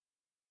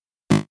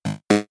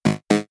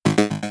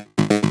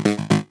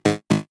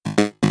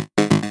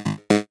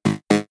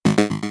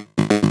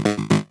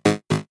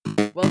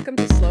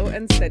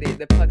Unsteady,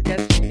 the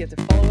podcast where you get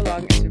to follow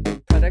along as we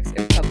build products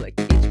in public.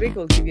 Each week,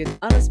 we'll give you an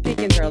honest peek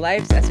into our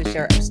lives as we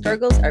share our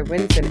struggles, our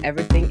wins, and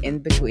everything in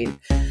between.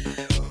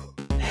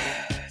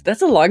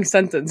 That's a long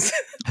sentence.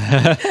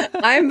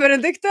 I'm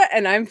Benedicta,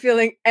 and I'm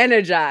feeling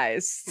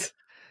energized.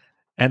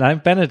 And I'm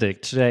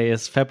Benedict. Today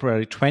is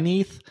February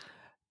 20th.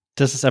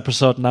 This is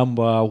episode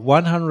number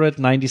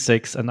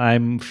 196, and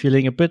I'm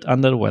feeling a bit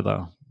under the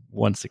weather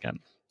once again.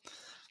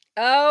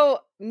 Oh,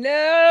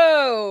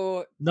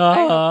 no.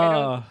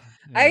 No.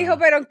 I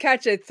hope I don't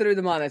catch it through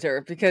the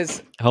monitor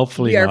because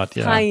hopefully we are not.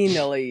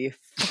 Finally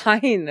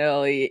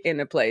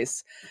in a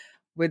place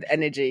with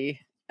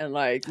energy and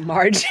like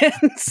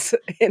margins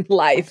in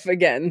life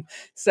again.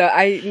 So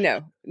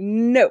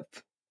nope.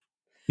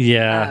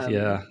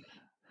 Yeah.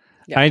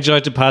 I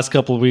enjoyed the past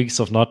couple of weeks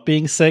of not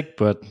being sick,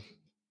 but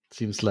it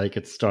seems like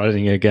it's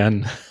starting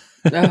again.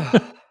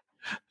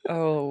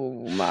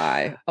 Oh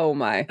my.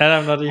 And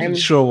I'm not even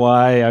sure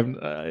why.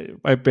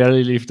 I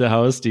barely leave the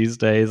house these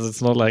days.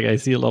 It's not like I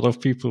see a lot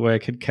of people where I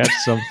can catch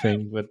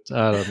something, but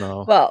I don't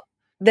know. Well,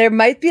 there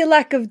might be a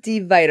lack of D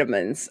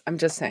vitamins. I'm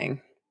just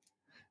saying.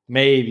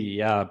 Maybe,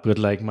 yeah, but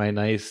like my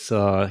nice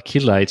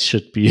Keylights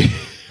should be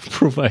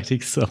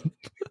providing some.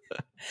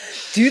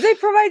 Do they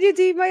provide you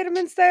D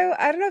vitamins though?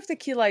 I don't know if the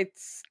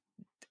Keylights,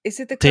 is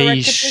it the correct?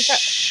 They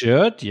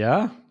should,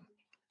 yeah.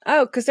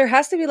 Oh, because there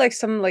has to be like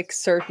some like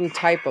certain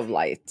type of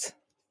light.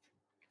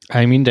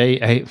 I mean,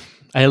 I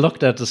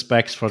looked at the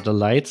specs for the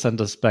lights and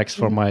the specs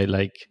for my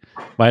like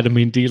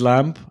vitamin D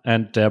lamp,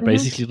 and they're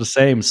basically the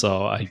same.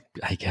 So I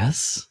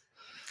guess.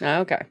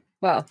 Okay.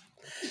 Well,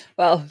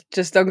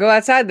 just don't go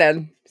outside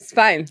then. It's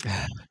fine.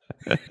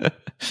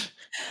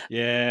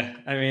 Yeah,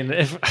 I mean,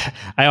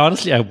 I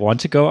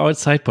want to go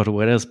outside, but the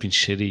weather has been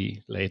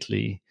shitty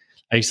lately.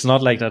 It's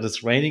not like that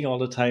it's raining all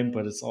the time,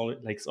 but it's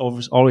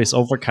always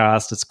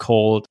overcast. It's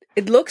cold.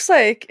 It looks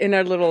like in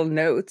our little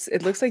notes,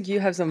 it looks like you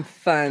have some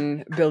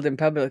fun building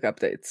public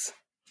updates.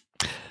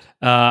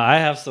 I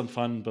have some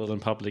fun building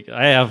public.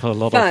 I have a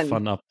lot of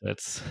fun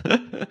updates.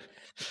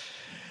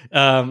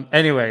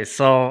 Anyway,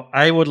 so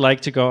I would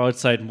like to go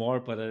outside more,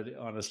 but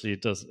honestly,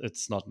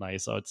 it's not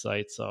nice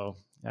outside, so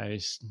I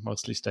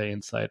mostly stay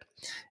inside.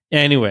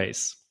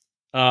 Anyways.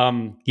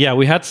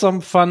 We had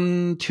some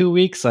fun 2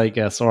 weeks, I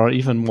guess, or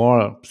even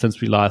more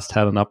since we last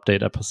had an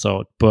update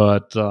episode.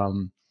 But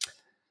one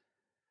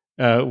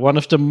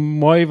of the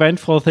more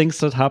eventful things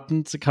that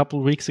happened a couple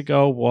of weeks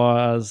ago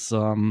was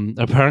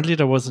apparently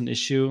there was an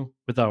issue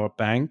with our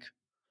bank.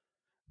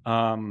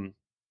 And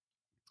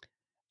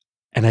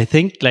I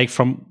think like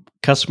from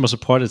customer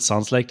support, it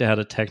sounds like they had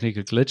a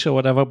technical glitch or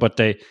whatever, but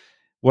they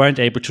weren't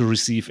able to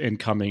receive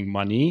incoming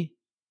money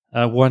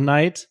one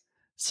night.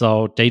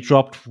 So they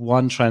dropped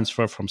one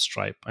transfer from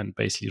Stripe and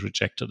basically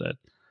rejected it.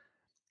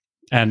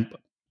 And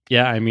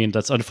yeah, I mean,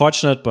 that's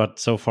unfortunate, but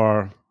so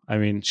far, I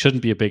mean,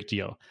 shouldn't be a big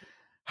deal.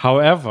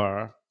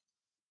 However,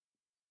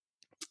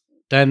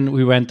 then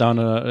we went down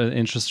an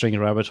interesting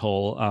rabbit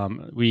hole.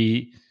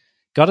 We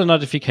got a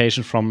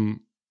notification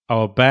from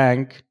our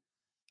bank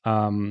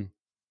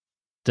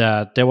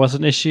that there was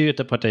an issue,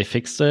 but they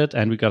fixed it.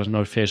 And we got a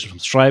notification from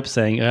Stripe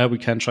saying, we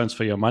can't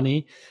transfer your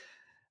money.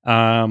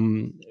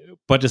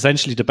 But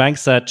essentially the bank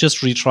said,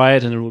 just retry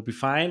it and it will be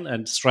fine.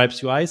 And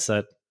Stripe's UI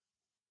said,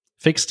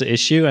 fix the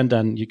issue and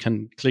then you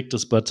can click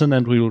this button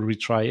and we will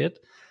retry it.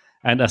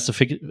 And as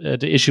the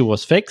issue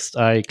was fixed,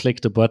 I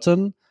clicked the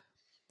button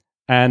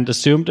and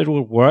assumed it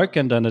would work.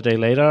 And then a day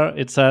later,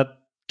 it said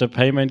the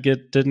payment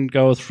didn't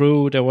go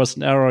through. There was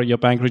an error. Your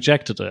bank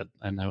rejected it.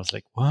 And I was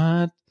like,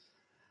 what?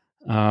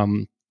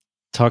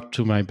 Talked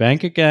to my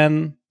bank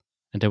again.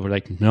 And they were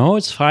like, no,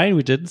 it's fine.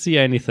 We didn't see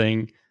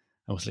anything.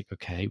 I was like,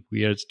 okay,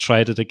 weird.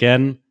 Tried it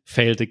again,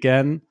 failed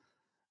again.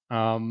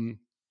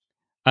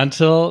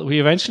 Until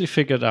we eventually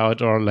figured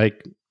out, or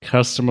like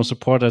customer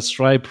support at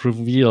Stripe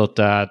revealed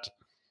that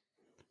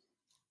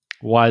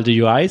while the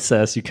UI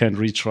says you can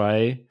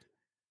retry,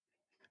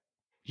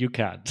 you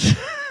can't.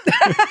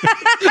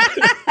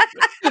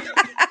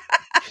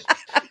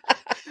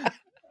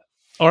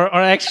 or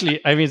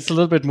actually, I mean, it's a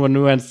little bit more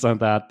nuanced than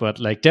that, but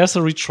like there's a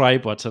retry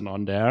button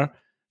on there.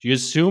 You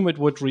assume it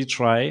would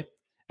retry.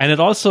 And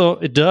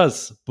it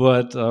does,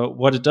 but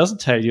what it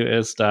doesn't tell you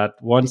is that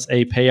once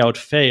a payout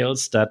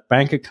fails, that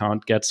bank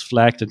account gets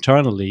flagged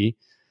internally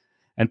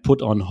and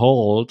put on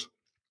hold,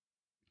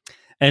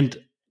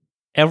 and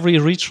every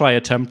retry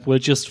attempt will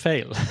just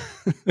fail.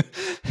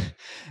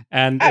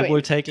 And it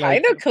will take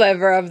like kind of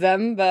clever of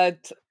them,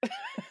 but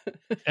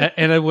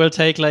and it will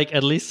take like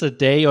at least a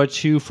day or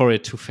two for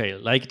it to fail.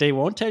 Like they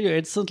won't tell you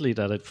instantly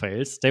that it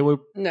fails. They will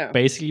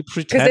basically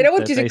pretend because they don't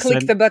want you to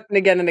click the button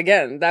again and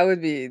again. That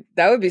would be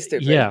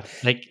stupid. Yeah,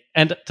 like,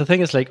 and the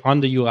thing is, like on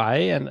the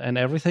UI and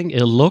everything,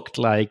 it looked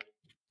like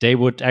they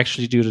would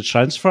actually do the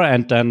transfer,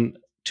 and then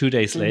 2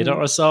 days later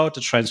or so, the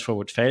transfer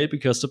would fail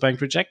because the bank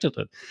rejected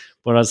it.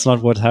 But that's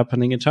not what's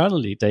happening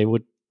internally. They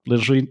would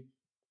literally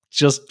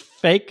just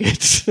fake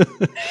it.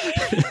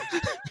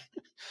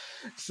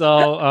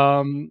 So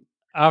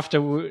after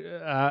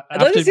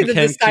I'd love to see the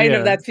design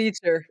of that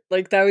feature.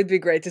 Like that would be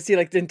great to see,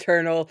 like the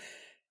internal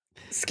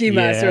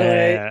schemas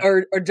Yeah,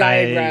 or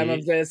diagram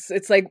of this.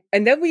 It's like,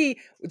 and then we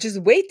just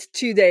wait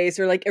 2 days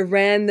or like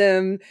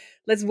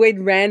let's wait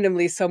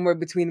randomly somewhere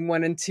between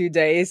 1 and 2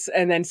 days.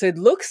 And then so it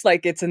looks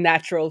like it's a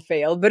natural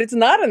fail, but it's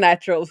not a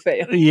natural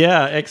fail.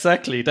 Yeah,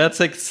 exactly.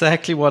 That's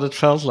exactly what it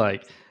felt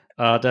like.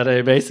 That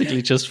I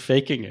basically just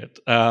faking it.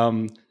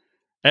 And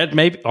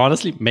maybe,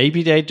 honestly,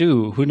 maybe they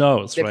do. Who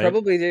knows, They right?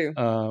 probably do.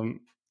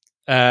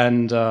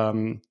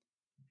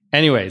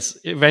 Anyways,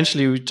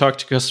 eventually we talked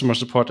to customer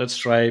support at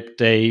Stripe.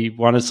 They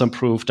wanted some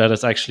proof that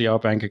it's actually our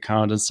bank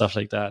account and stuff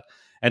like that.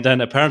 And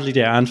then apparently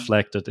they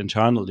unflagged it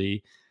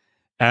internally.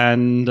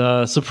 And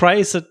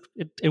surprise,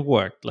 it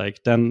worked.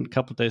 Like then a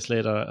couple of days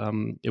later,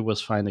 it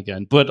was fine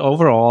again. But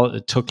overall,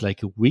 it took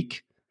like a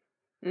week.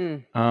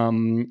 And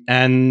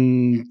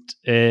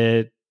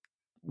it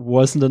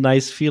wasn't a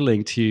nice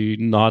feeling to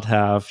not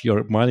have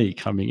your money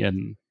coming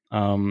in.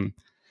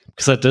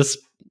 Because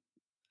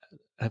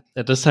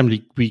at this time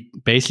we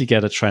basically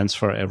get a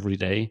transfer every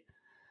day.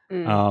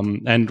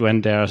 And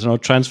when there's no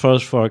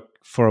transfers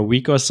for a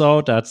week or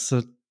so, that's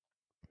a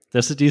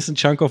decent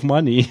chunk of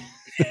money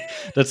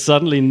that's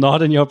suddenly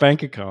not in your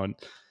bank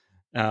account.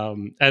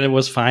 And it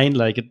was fine.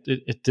 Like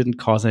it didn't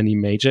cause any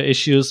major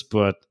issues,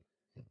 but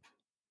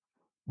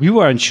we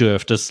weren't sure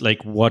if this,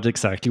 like, what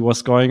exactly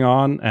was going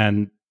on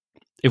and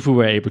if we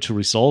were able to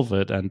resolve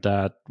it. And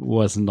that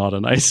was not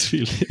a nice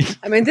feeling.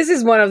 I mean, this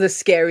is one of the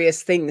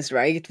scariest things,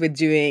 right? With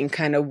doing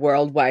kind of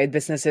worldwide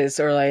businesses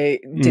or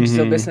like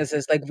digital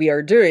businesses like we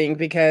are doing,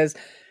 because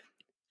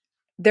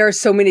there are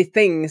so many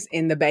things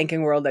in the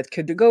banking world that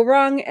could go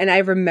wrong. And I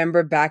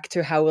remember back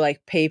to how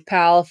like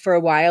PayPal for a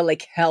while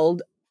like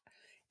held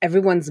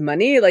everyone's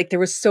money. Like there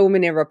were so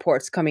many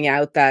reports coming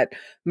out that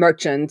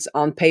merchants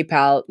on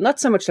PayPal, not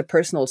so much the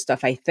personal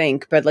stuff, I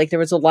think, but like there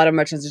was a lot of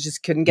merchants that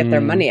just couldn't get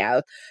their money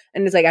out.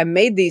 And it's like, I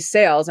made these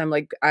sales. I'm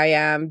like, I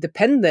am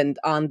dependent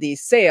on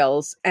these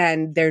sales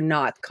and they're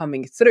not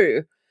coming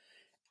through.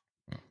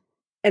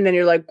 And then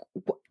you're like,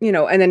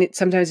 and then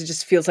sometimes it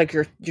just feels like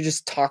you're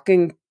just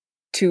talking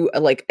to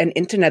like an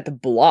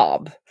internet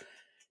blob.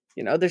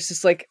 There's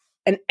just like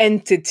an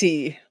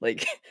entity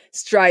like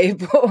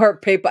Stripe or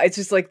PayPal. It's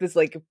just like this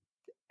like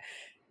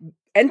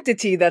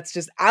entity that's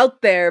just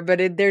out there,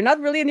 but they're not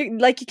really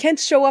like you can't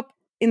show up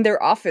in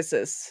their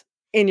offices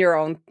in your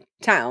own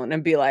town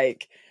and be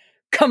like,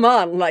 come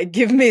on, like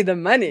give me the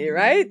money,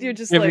 right? You're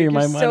just give like me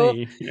my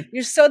money.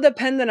 You're so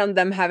dependent on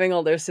them having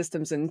all their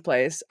systems in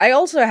place. I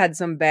also had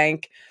some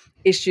bank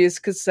issues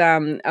because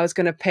I was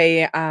going to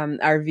pay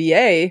our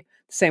VA, the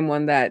same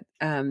one that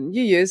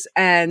you use,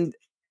 and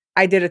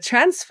I did a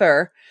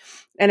transfer.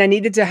 And I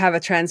needed to have a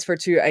transfer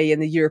to a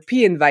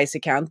European Vice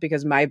account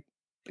because my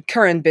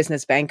current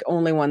business bank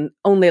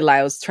only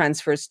allows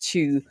transfers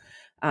to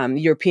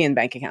European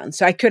bank accounts.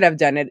 So I could have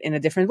done it in a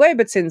different way,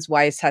 but since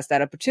Wise has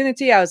that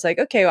opportunity, I was like,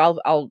 okay,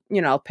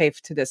 I'll pay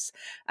to this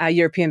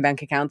European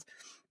bank account.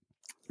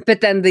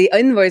 But then the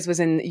invoice was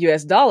in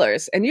US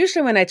dollars. And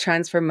usually when I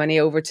transfer money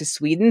over to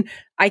Sweden,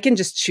 I can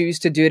just choose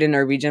to do it in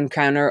Norwegian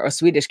kroner or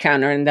Swedish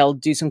kroner, and they'll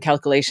do some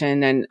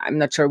calculation. And I'm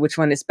not sure which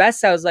one is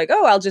best. So I was like,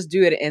 I'll just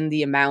do it in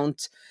the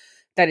amount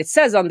that it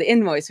says on the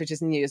invoice, which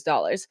is in US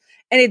dollars.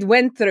 And it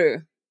went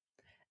through.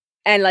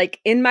 And like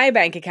in my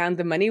bank account,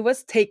 the money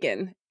was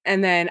taken.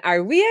 And then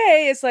our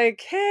VA is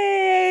like,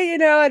 hey,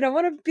 I don't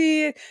want to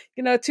be,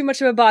 too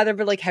much of a bother,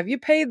 but like, have you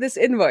paid this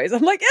invoice?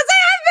 I'm like, yes,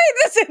 I have paid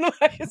this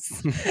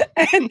invoice.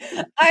 And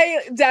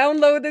I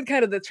downloaded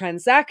kind of the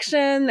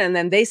transaction, and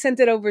then they sent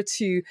it over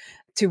to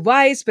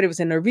Wise, but it was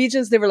in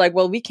Norwegian. They were like,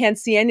 well, we can't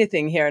see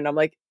anything here. And I'm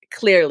like,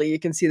 clearly you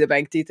can see the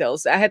bank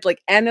details. I had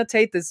like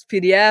annotate this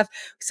PDF,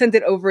 sent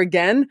it over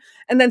again.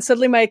 And then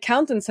suddenly my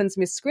accountant sends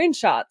me a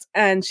screenshot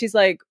and she's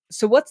like,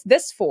 so what's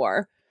this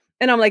for?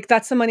 And I'm like,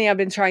 that's the money I've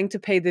been trying to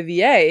pay the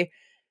VA.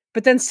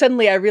 But then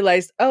suddenly I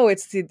realized,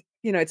 it's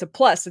it's a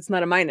plus. It's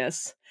not a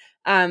minus.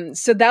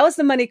 So that was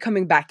the money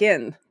coming back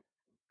in.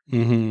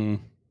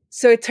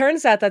 So it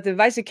turns out that the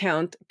Vice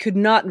account could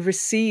not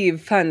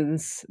receive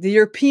funds. The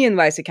European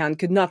Vice account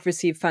could not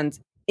receive funds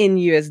in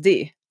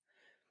USD.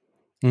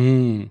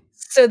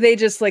 So they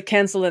just like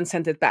canceled and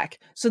sent it back.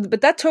 But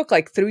that took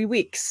like 3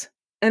 weeks.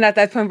 And at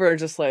that point, we were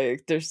just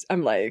like,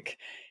 I'm like,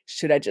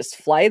 should I just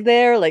fly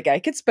there? Like I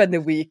could spend a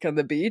week on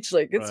the beach.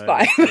 Like it's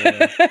fine.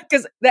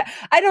 Because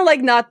I don't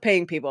like not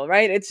paying people,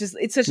 right? It's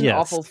such an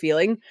awful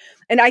feeling.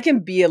 And I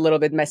can be a little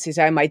bit messy.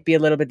 So I might be a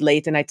little bit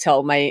late. And I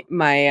tell my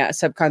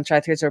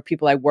subcontractors or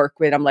people I work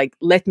with, I'm like,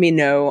 let me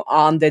know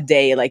on the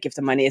day, like if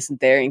the money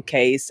isn't there in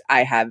case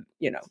I have,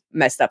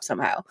 messed up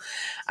somehow.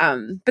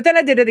 But then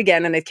I did it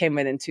again and it came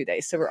in 2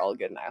 days. So we're all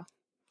good now.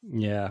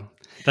 Yeah.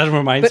 That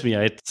reminds me,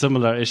 I had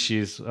similar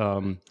issues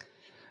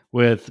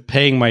with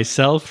paying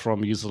myself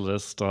from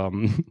Userlist,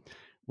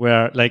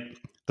 where like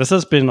this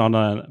has been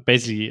on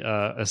basically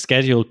a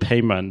scheduled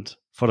payment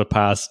for the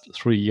past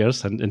 3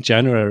 years, and in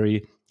January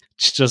it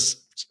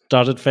just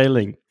started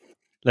failing,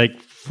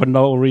 like for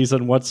no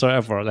reason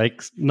whatsoever.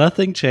 Like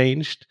nothing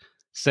changed,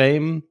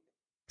 same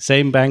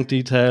bank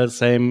details,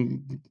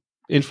 same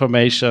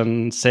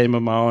information, same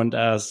amount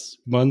as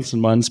months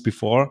and months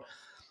before.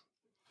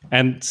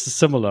 And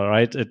similar,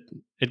 right?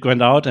 It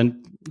went out,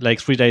 and like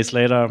 3 days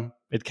later,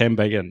 it came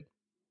back in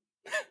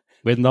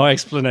with no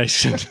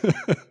explanation.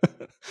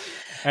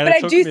 And But it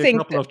I took do me a think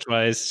couple of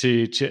tries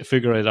to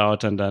figure it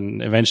out. And then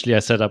eventually I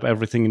set up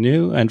everything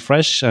new and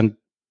fresh, and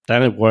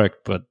then it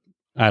worked. But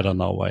I don't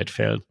know why it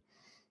failed.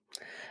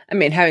 I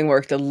mean, having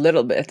worked a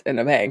little bit in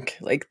a bank,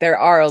 like there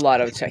are a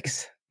lot of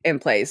checks in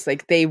place.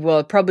 Like they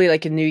will probably,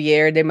 like a new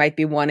year, they might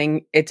be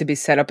wanting it to be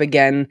set up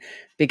again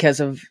because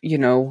of,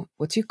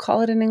 what do you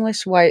call it in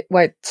English? Money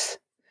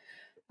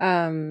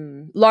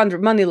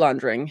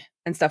laundering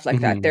and stuff like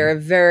that.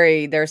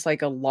 There's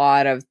like a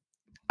lot of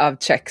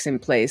checks in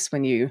place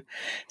when you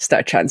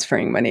start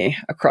transferring money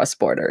across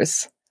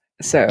borders.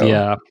 So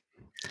yeah,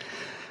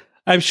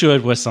 I'm sure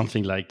it was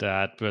something like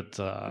that, but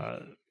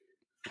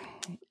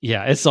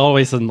yeah, it's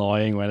always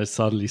annoying when it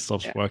suddenly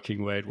stops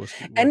working where it was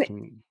and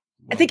working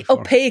I well think before.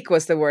 opaque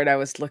was the word I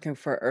was looking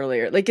for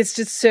earlier. Like it's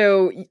just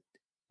so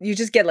you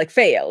just get like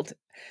failed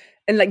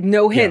and like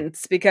no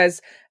hints,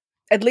 because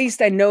at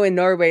least I know in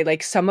Norway,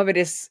 like some of it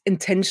is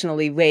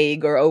intentionally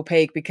vague or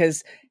opaque,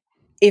 because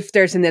if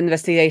there's an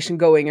investigation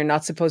going, you're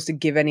not supposed to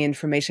give any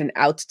information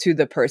out to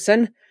the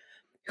person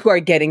who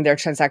are getting their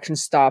transaction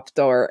stopped,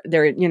 or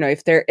they're,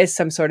 if there is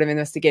some sort of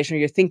investigation or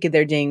you're thinking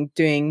they're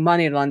doing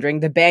money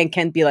laundering, the bank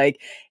can't be like,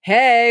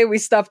 hey, we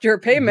stopped your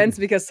payments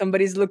because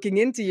somebody's looking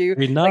into you.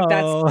 We Like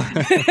know.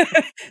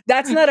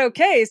 that's not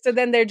okay. So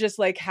then they're just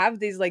like have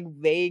these like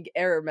vague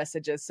error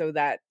messages, so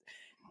that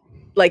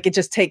like it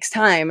just takes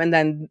time, and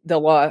then the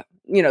law,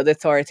 the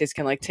authorities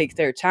can like take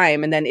their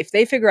time, and then if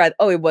they figure out,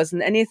 oh, it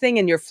wasn't anything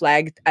and you're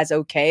flagged as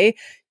okay,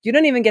 you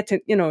don't even get to,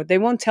 they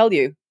won't tell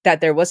you that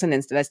there was an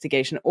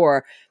investigation,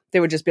 or they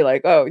would just be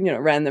like, oh,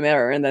 random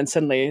error, and then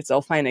suddenly it's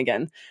all fine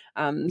again.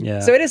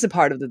 So it is a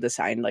part of the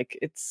design, like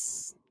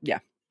it's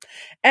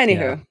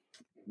anywho.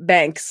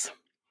 Banks.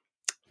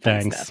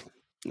 Thanks.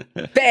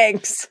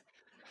 Banks.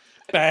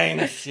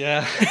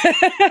 Yeah.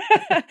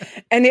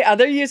 Any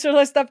other user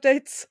list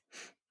updates?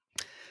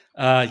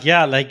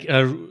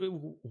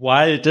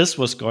 While this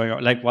was going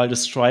on, like while the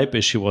Stripe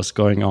issue was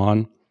going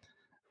on,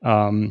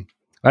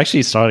 actually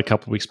it started a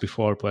couple weeks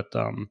before, but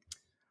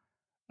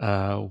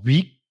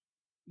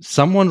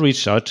someone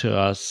reached out to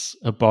us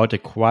about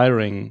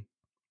acquiring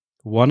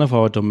one of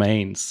our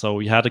domains. So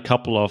we had a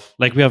couple of,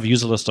 like, we have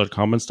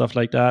userlist.com and stuff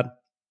like that,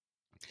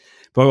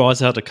 but we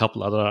also had a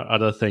couple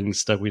other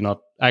things that we're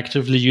not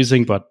actively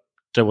using, but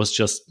there was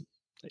just,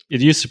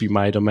 it used to be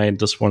my domain,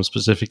 this one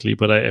specifically,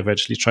 but I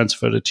eventually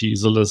transferred it to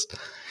userlist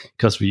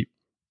because we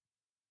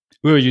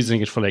were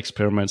using it for like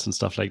experiments and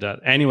stuff like that.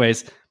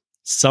 Anyways,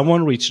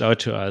 someone reached out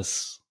to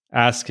us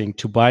asking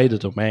to buy the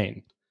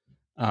domain.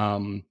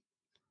 And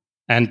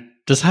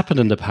this happened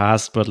in the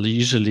past, but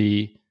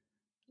usually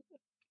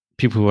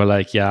people were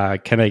like, yeah,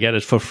 can I get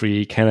it for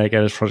free? Can I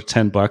get it for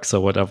 $10 or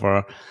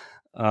whatever?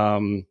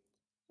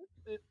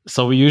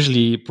 So we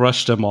usually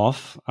brush them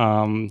off.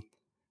 And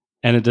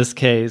in this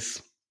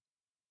case,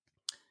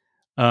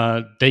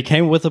 they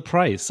came with a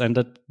price, and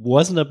that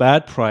wasn't a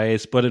bad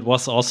price, but it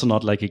was also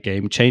not like a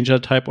game changer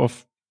type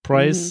of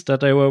price that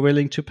they were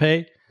willing to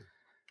pay.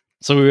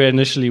 So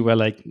we were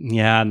like,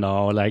 yeah,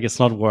 no, like it's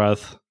not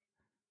worth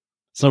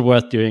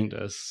doing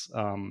this.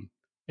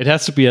 It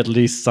has to be at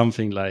least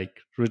something like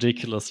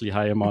ridiculously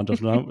high amount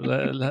of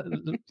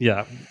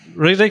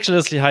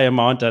ridiculously high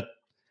amount that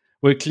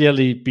will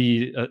clearly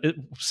be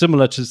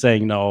similar to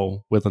saying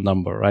no with a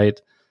number, right?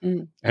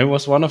 And it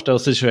was one of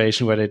those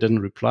situations where they didn't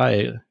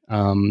reply.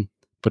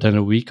 But then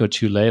a week or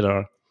two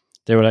later,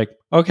 they were like,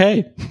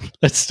 okay,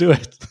 let's do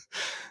it.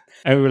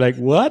 And we were like,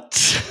 what?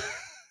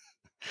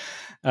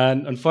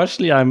 And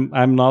unfortunately,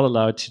 I'm not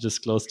allowed to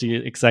disclose the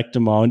exact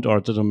amount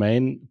or the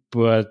domain,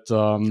 but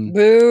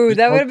boo,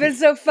 that would have been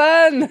so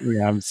fun.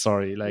 Yeah, I'm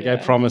sorry. Like I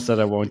promise that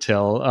I won't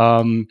tell.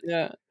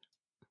 Yeah.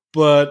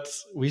 But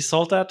we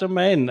sold that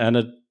domain, and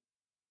it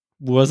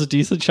was a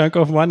decent chunk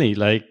of money.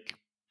 Like,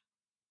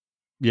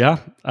 yeah,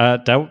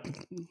 that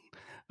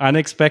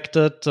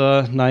unexpected,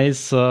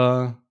 nice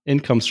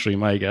income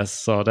stream, I guess.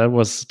 So that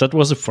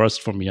was a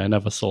first for me. I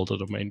never sold a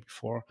domain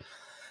before.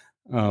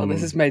 Well,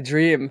 this is my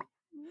dream.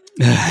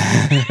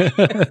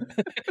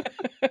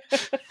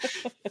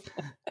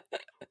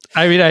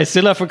 I mean, I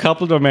still have a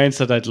couple domains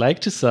that I'd like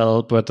to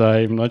sell, but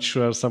I'm not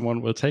sure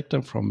someone will take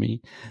them from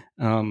me.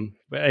 But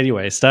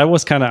anyways, that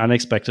was kind of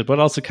unexpected, but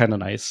also kind of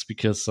nice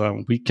because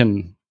we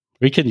can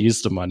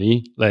use the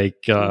money,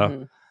 like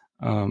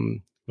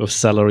with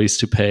salaries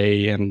to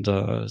pay and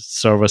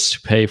servers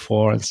to pay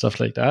for and stuff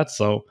like that.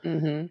 So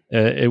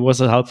it was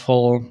a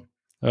helpful,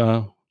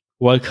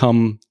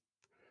 welcome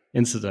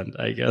incident,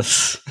 I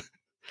guess.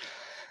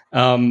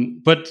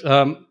 But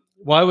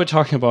while we're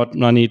talking about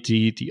money,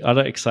 the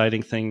other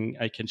exciting thing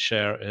I can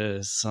share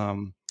is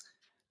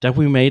that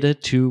we made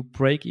it to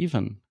break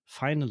even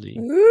finally.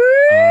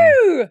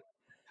 Woo!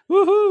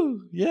 Woohoo!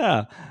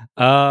 Yeah,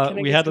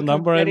 we had a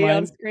number in mind.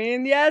 On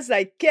screen? Yes,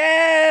 I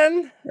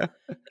can.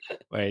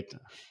 Wait,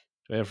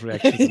 do I have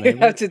reactions? You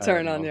have to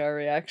turn on your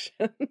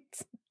reactions.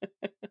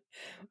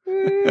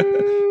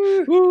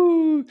 Woo!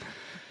 Woo!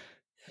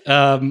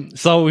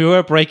 So we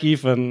were break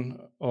even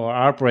or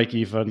are break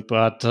even,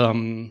 but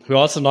we're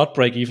also not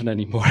break even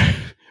anymore.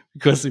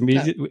 Because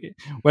immediately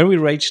when we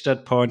reached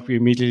that point, we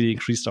immediately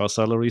increased our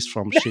salaries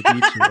from shitty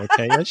to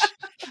okay-ish.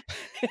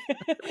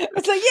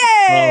 It's like,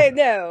 yay!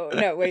 No,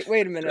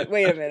 wait a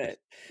minute.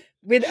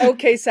 With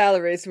okay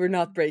salaries, we're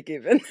not break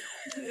even.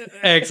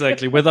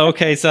 Exactly. With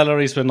okay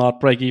salaries, we're not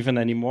break even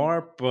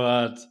anymore.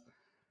 But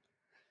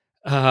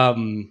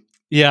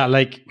yeah,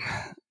 like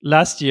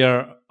last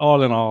year,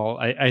 all in all,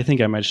 I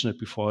think I mentioned it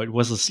before, it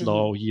was a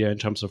slow year in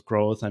terms of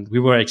growth, and we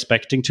were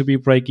expecting to be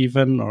break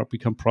even or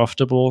become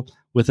profitable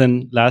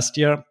within last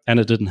year, and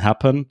it didn't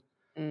happen.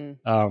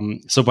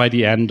 So by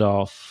the end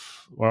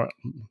of, or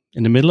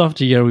in the middle of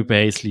the year, we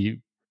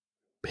basically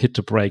hit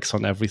the brakes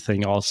on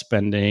everything, all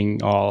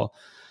spending, all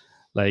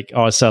like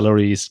our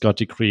salaries got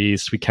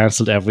decreased. We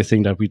canceled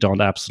everything that we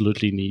don't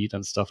absolutely need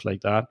and stuff like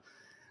that.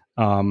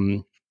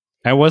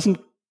 I wasn't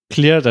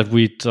clear that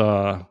we'd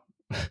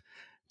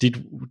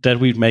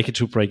we'd make it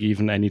to break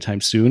even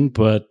anytime soon,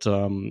 but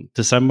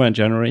December and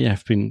January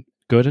have been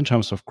good in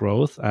terms of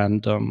growth,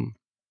 and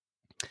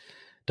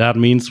that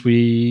means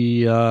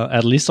we,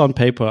 at least on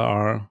paper,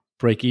 are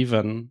break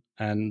even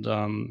and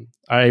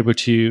are able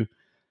to,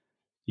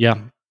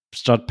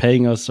 start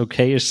paying us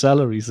okay-ish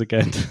salaries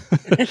again,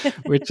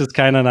 which is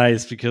kind of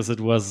nice because it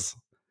was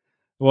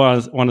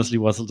honestly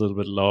was a little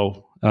bit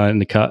low in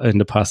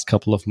the past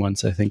couple of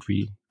months. I think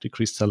we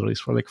decreased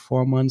salaries for like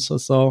 4 months or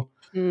so,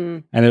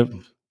 and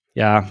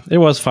it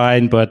was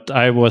fine. But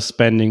I was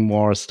spending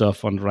more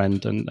stuff on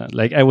rent and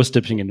like I was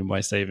dipping into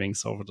my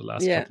savings over the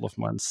last couple of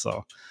months.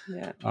 So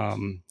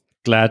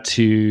glad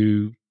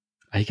to,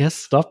 I guess,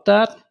 stop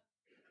that.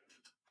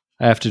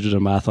 I have to do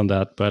the math on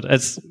that, but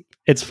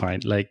it's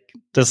fine. Like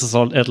this is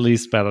all at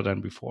least better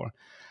than before.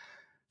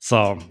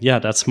 So yeah,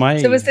 that's my.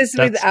 So was this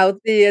without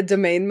the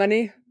domain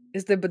money?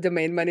 Is the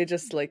domain money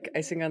just like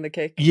icing on the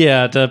cake?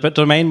 Yeah, the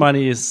domain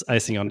money is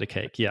icing on the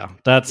cake. Yeah,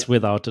 that's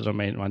without the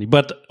domain money.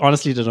 But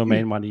honestly, the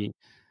domain money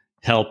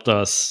helped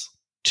us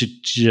to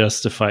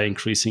justify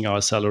increasing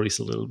our salaries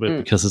a little bit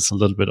because it's a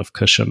little bit of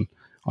cushion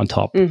on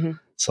top.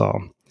 So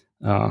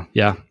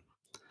yeah.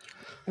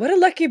 What a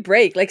lucky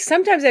break. Like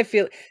sometimes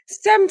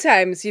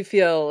you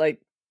feel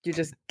like you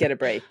just get a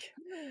break.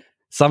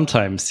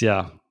 Sometimes,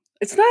 yeah.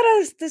 It's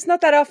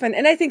not that often.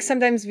 And I think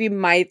sometimes we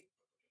might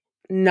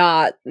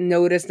not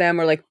notice them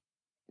or like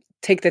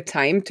take the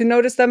time to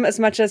notice them as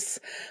much as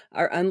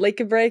our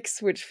unlucky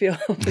breaks, which feel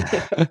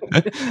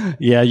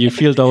yeah, you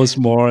feel those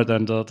more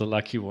than the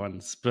lucky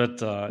ones. But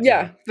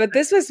but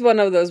this was one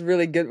of those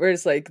really good where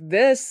it's like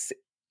this,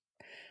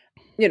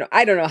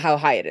 I don't know how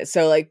high it is.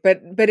 So like,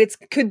 but it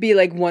could be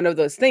like one of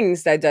those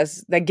things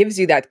that gives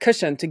you that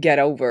cushion to get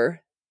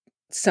over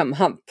some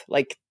hump.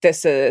 Like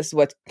this is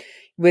what,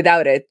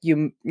 without it,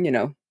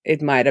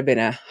 it might have been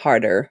a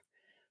harder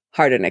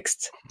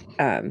next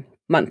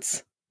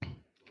months.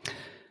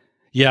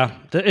 Yeah,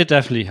 it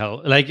definitely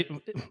helped. Like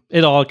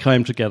it all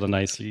came together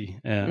nicely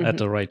at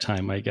the right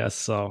time, I guess.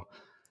 So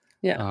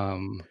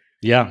no,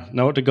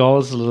 the goal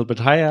is a little bit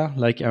higher.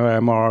 Like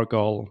our MR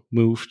goal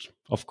moved,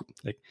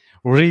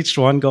 reached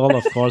one goal.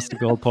 Of course, the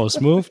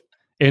goalpost moved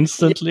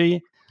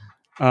instantly.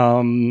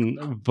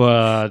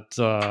 But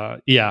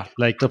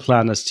like the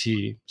plan is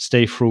to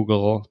stay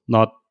frugal,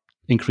 not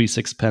increase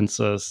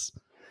expenses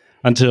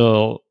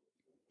until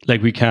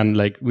like we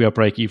are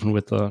break even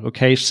with the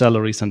okay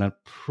salaries, and then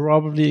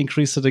probably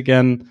increase it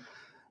again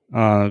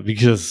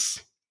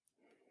because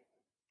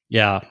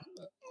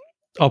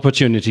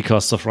opportunity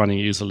costs of running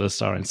user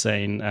lists are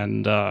insane,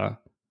 and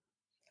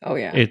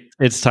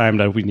it's time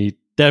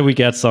that we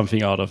get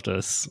something out of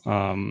this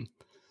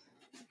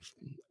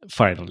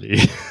finally.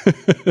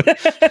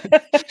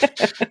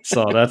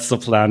 So that's the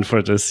plan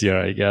for this year,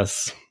 I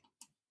guess.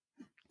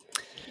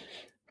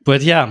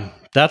 But yeah,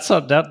 those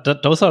are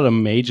the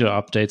major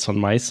updates on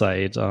my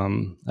side.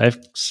 I've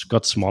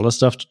got smaller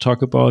stuff to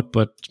talk about,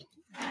 but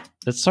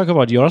let's talk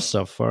about your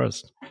stuff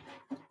first.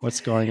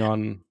 What's going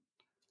on?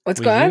 What's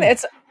going on?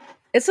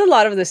 It's a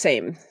lot of the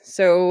same.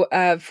 So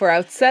for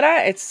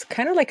Outseta, it's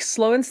kind of like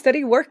slow and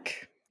steady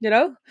work,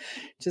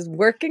 just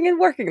working and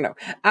working. No.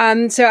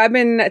 So I've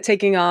been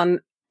taking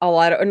on a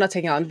lot of, or not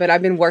taking on, but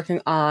I've been working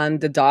on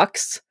the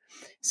docs.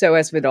 So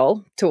as with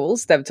all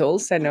tools, dev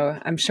tools,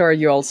 I'm sure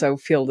you also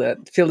feel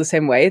the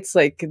same way. It's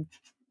like,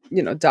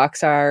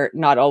 docs are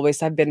not always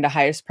have been the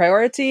highest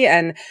priority.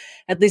 And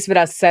at least with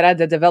Outseta,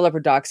 the developer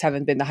docs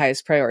haven't been the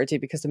highest priority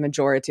because the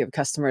majority of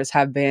customers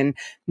have been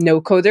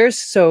no coders.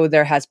 So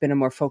there has been a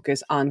more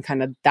focus on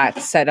kind of that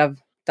set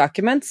of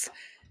documents.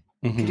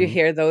 Could you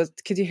hear those?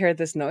 Could you hear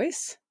this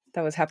noise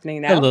that was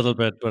happening now? A little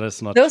bit, but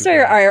it's not. Those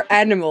are our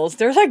animals.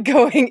 They're like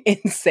going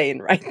insane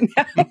right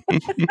now.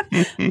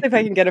 If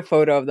I can get a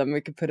photo of them,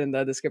 we could put in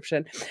the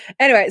description.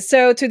 Anyway,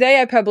 so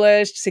today I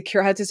published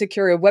how to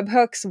secure your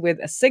webhooks with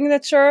a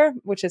signature,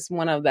 which is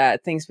one of the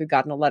things we've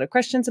gotten a lot of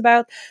questions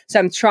about. So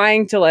I'm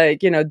trying to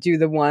do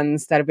the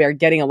ones that we are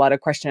getting a lot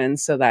of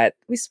questions so that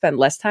we spend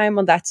less time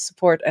on that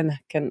support and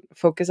can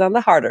focus on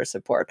the harder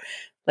support,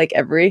 like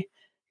every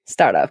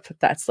startup.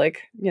 That's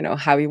like,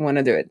 how you want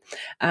to do it.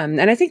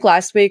 And I think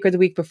last week or the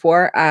week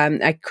before,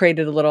 I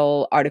created a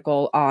little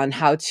article on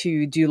how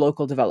to do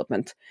local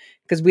development,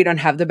 because we don't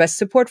have the best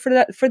support for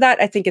that.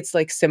 I think it's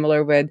like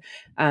similar with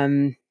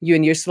you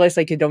and Useless,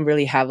 like you don't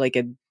really have like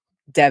a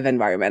dev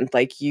environment.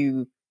 Like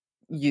you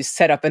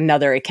set up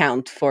another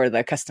account for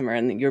the customer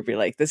and you'll be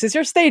like, this is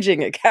your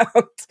staging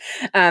account.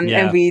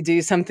 And we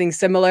do something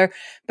similar,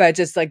 but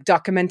just like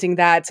documenting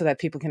that so that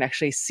people can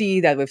actually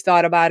see that we've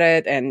thought about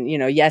it. And,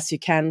 yes, you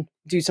can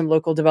do some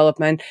local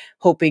development,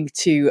 hoping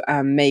to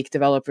make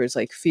developers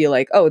like feel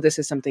like, oh, this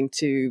is something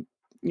to,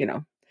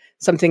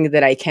 something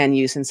that I can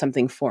use and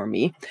something for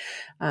me.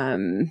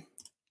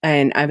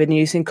 And I've been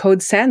using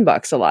Code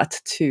Sandbox a lot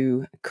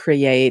to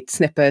create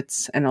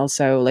snippets and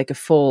also like a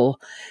full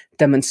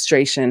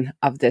demonstration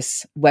of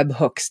this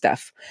webhook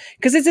stuff.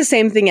 Because it's the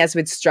same thing as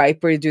with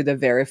Stripe, where you do the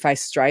verify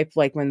Stripe,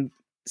 like when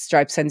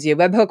Stripe sends you a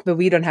webhook, but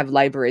we don't have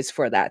libraries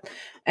for that.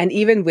 And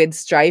even with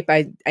Stripe,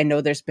 I know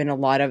there's been a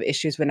lot of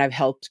issues when I've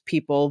helped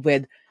people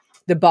with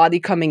the body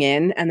coming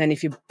in. And then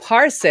if you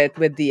parse it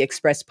with the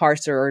Express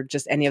parser or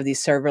just any of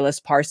these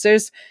serverless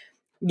parsers,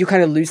 you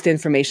kind of lose the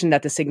information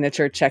that the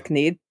signature checker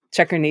needs.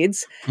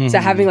 Mm-hmm. So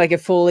having like a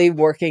fully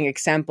working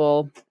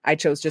example, I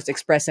chose just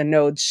Express and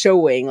Node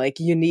showing like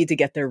you need to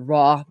get the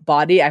raw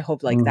body. I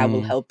hope like that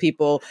will help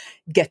people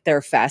get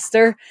there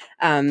faster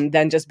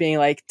than just being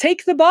like,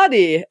 take the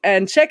body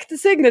and check the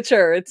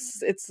signature.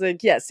 It's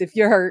like, yes, if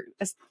you're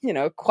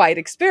quite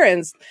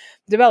experienced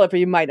developer,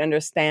 you might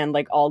understand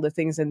like all the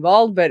things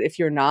involved. But if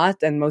you're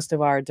not, and most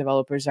of our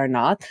developers are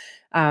not,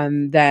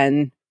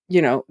 then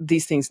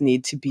these things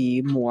need to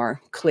be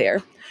more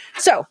clear.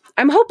 So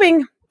I'm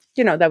hoping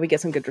that we get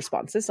some good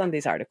responses on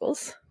these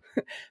articles.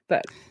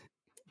 But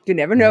you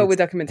never know with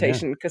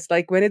documentation, because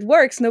like when it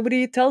works,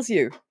 nobody tells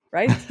you,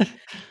 right?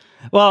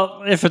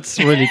 Well, if it's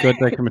really good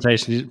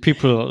documentation,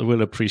 people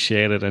will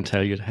appreciate it and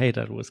tell you, hey,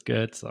 that was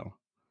good. So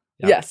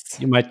yes,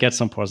 you might get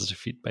some positive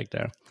feedback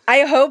there.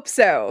 I hope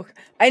so.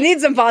 I need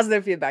some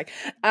positive feedback.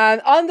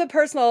 On the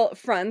personal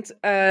front,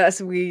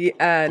 as we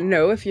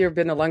know, if you've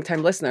been a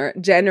long-time listener,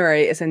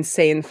 January is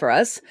insane for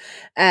us.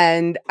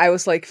 And I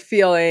was like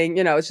feeling,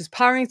 it's just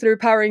powering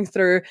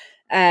through.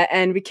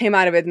 And we came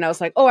out of it and I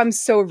was like, oh, I'm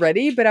so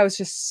ready. But I was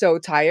just so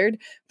tired.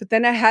 But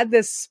then I had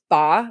this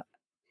spa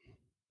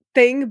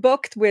thing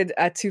booked with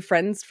two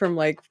friends from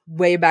like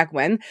way back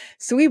when.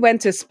 So we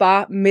went to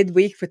spa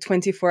midweek for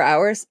 24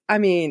 hours. I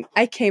mean,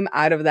 I came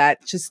out of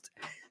that just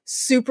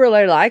super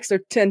relaxed, or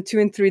 2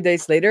 and 3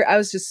 days later, I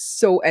was just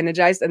so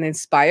energized and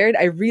inspired.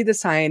 I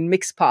redesigned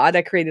Mixpod.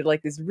 I created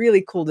like this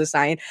really cool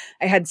design.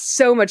 I had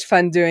so much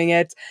fun doing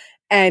it.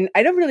 And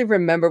I don't really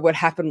remember what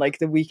happened like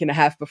the week and a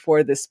half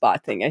before this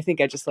spot thing. I think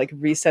I just like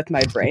reset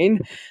my brain.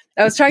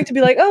 I was trying to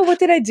be like, oh, what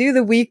did I do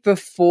the week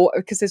before?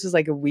 Because this was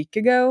like a week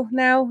ago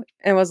now.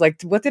 And I was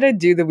like, what did I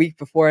do the week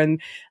before? And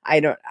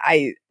I don't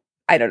know.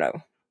 I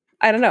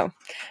don't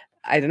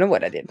know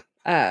what I did.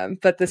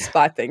 But the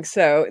spot thing.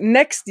 So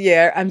next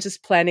year, I'm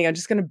just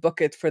going to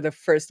book it for the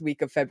first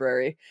week of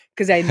February,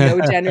 because I know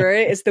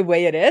January is the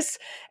way it is.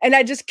 And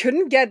I just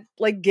couldn't get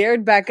like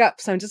geared back up.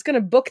 So I'm just going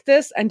to book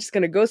this. I'm just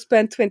going to go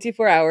spend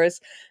 24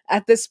 hours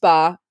at the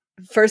spa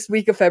first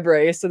week of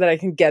February so that I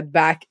can get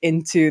back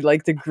into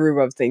like the groove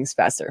of things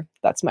faster.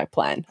 That's my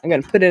plan. I'm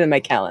going to put it in my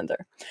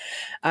calendar.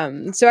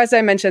 So as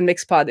I mentioned,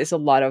 Mixpod is a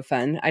lot of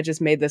fun. I just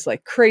made this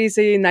like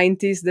crazy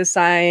 90s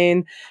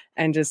design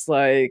and just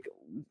like,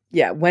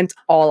 went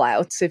all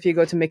out. So if you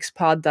go to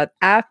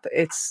mixpod.app,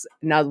 it's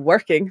not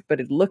working, but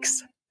it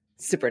looks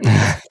super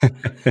nice.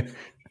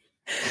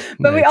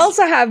 But we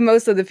also have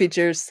most of the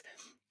features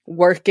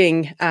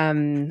working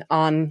on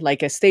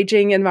like a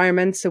staging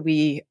environment. So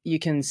you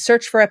can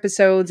search for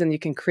episodes and you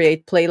can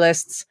create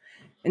playlists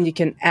and you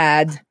can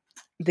add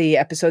the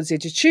episodes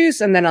that you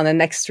choose. And then on the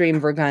next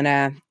stream, we're going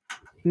to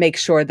make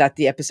sure that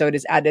the episode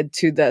is added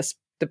to the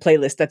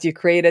playlist that you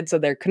created, so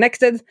they're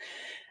connected.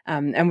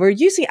 And we're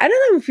using, I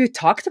don't know if we've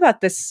talked about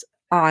this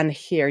on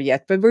here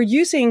yet, but we're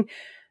using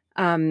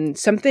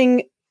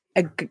something,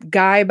 a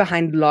guy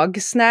behind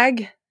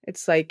Logsnag.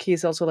 It's like,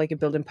 he's also like a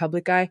build in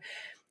public guy.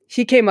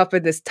 He came up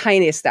with this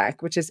tiny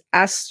stack, which is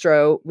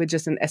Astro with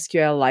just an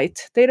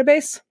SQLite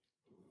database.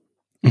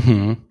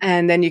 Mm-hmm.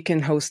 And then you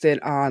can host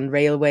it on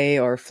Railway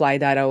or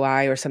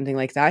Fly.oi or something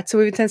like that. So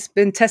we've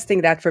been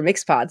testing that for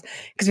Mixpod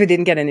because we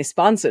didn't get any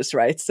sponsors,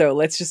 right? So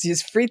let's just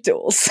use free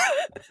tools.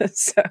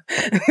 So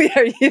we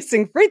are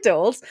using free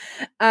tools.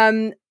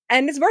 And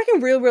it's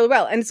working real, real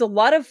well. And it's a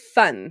lot of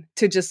fun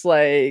to just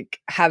like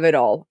have it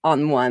all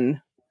in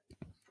one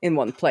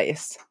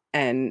place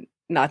and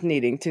not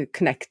needing to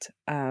connect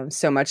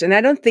so much. And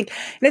I think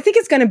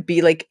it's going to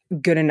be like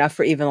good enough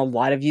for even a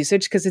lot of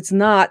usage, because it's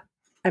not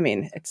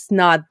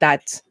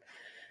that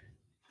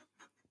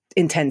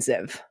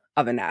intensive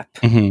of an app,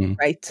 mm-hmm.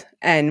 right?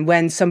 And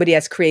when somebody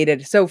has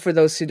created, so for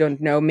those who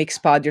don't know,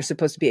 Mixpod, you're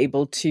supposed to be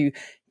able to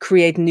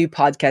create new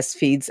podcast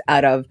feeds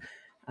out of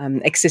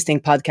existing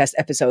podcast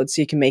episodes.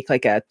 So you can make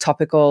like a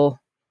topical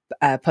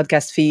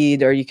podcast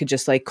feed, or you could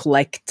just like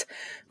collect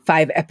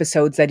 5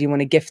 episodes that you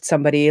want to gift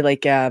somebody,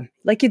 like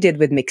you did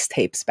with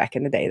mixtapes back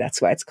in the day.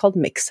 That's why it's called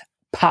Mix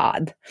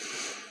Pod.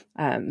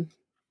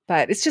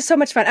 But it's just so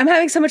much fun. I'm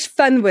having so much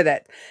fun with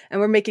it, and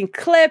we're making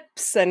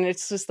clips, and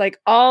it's just like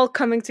all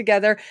coming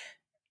together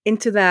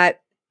into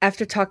that.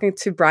 After talking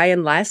to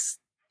Brian last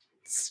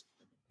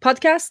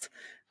podcast,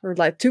 or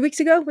like 2 weeks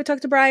ago, we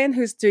talked to Brian,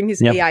 who's doing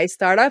his AI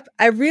startup.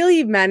 I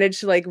really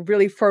managed to like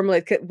really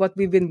formulate what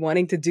we've been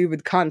wanting to do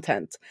with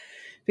content,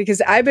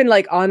 because I've been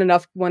like on and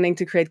off wanting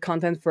to create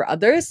content for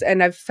others,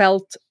 and I've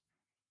felt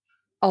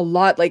a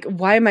lot like,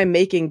 why am I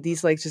making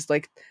these like just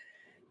like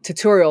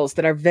tutorials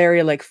that are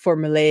very like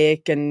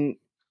formulaic and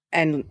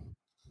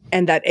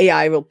that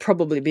AI will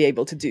probably be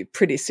able to do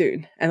pretty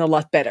soon and a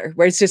lot better,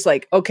 where it's just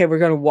like, okay, we're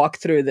going to walk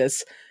through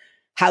this,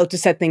 how to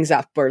set things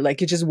up, or like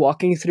you're just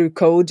walking through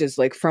code just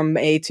like from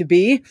A to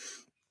B.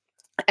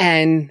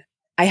 And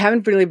I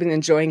haven't really been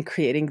enjoying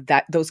creating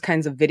those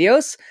kinds of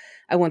videos.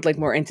 I want like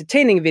more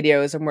entertaining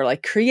videos, or more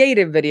like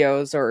creative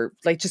videos, or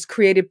like just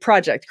creative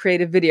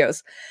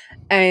videos.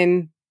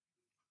 And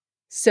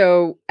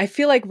so I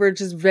feel like we're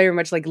just very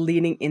much like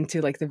leaning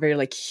into like the very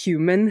like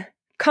human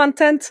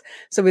content.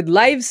 So with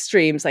live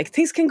streams, like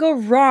things can go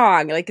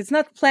wrong. Like it's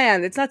not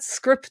planned, it's not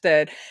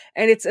scripted,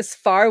 and it's as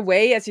far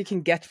away as you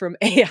can get from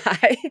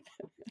AI.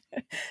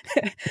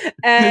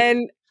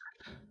 and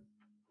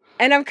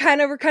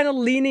we're kind of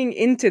leaning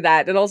into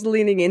that, and also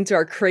leaning into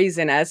our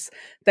craziness.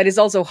 That is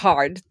also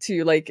hard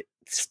to like,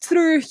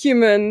 through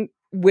human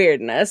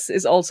weirdness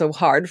is also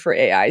hard for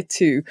AI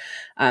to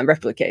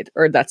replicate,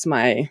 or that's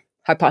my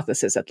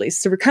hypothesis at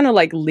least. So we're kind of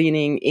like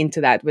leaning into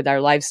that with our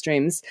live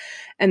streams.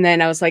 And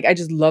then I was like, I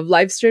just love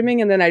live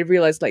streaming. And then I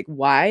realized like,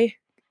 why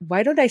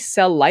don't I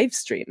sell live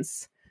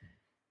streams?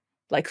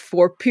 Like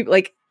for people,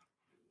 like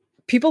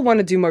people want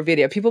to do more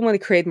video, people want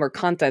to create more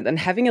content, and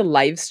having a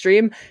live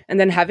stream and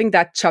then having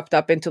that chopped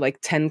up into like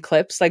 10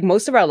 clips, like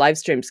most of our live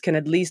streams can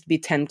at least be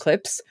 10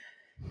 clips.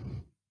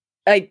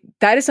 Like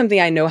that is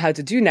something I know how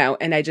to do now,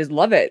 and I just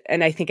love it.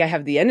 And I think I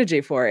have the energy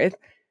for it.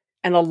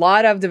 And a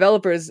lot of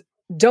developers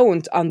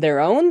don't on their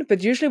own,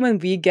 but usually when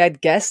we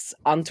get guests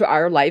onto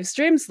our live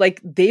streams,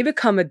 like they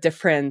become they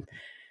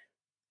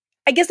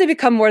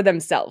become more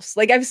themselves.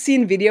 Like I've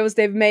seen videos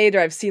they've made,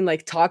 or I've seen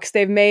like talks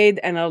they've made,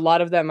 and a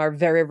lot of them are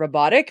very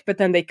robotic, but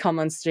then they come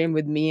on stream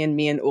with me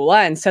and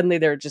Ola, and suddenly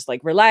they're just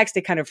like relaxed. They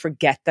kind of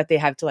forget that they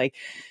have to like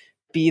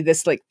be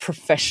this like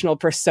professional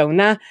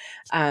persona.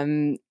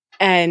 And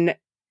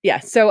yeah,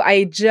 so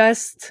I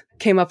just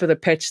came up with a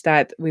pitch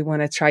that we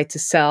want to try to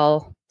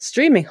sell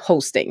streaming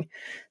hosting.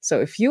 So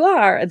if you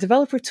are a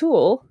developer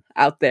tool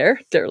out there,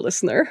 dear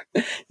listener,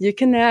 you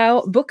can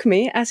now book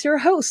me as your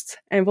host,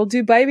 and we'll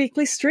do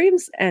bi-weekly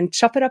streams and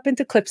chop it up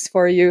into clips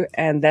for you.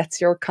 And that's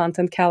your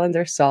content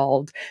calendar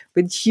solved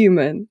with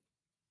human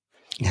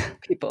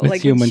people, with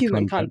like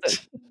human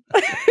content.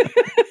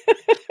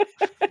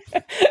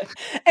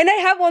 And I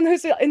have one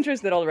who's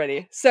interested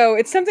already. So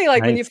it's something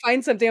like when you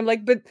find something, I'm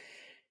like, but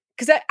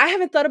because I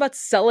haven't thought about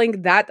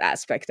selling that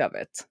aspect of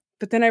it.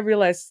 But then I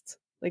realized,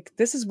 like,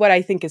 this is what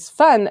I think is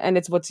fun, and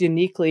it's what's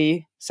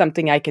uniquely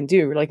something I can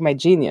do, like my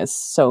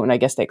genius zone, I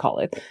guess they call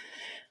it.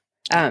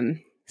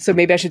 So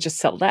maybe I should just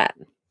sell that.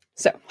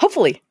 So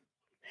hopefully,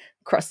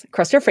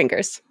 cross your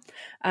fingers.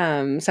 So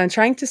I'm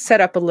trying to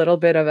set up a little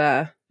bit of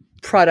a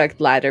product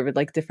ladder with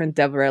like different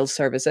DevRel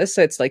services.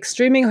 So it's like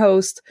streaming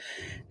host,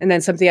 and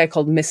then something I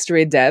call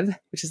mystery dev,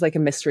 which is like a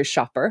mystery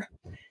shopper.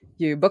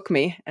 You book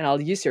me, and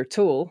I'll use your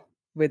tool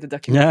with the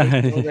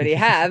documentation you already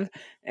have,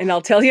 and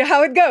I'll tell you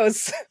how it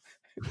goes.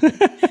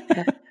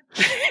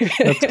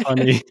 That's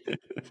funny.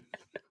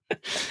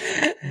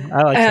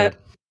 I like that.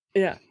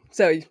 Yeah.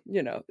 So,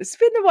 it's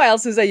been a while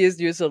since I used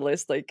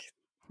Userlist, like,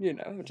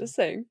 I'm just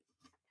saying.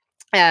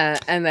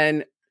 And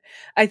then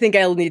I think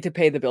I'll need to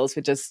pay the bills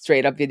with just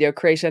straight up video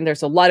creation.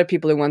 There's a lot of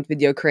people who want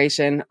video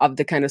creation of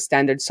the kind of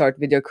standard sort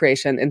video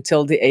creation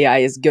until the AI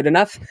is good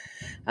enough.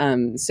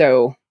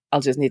 So I'll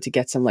just need to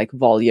get some like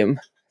volume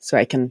so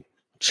I can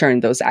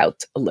churn those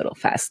out a little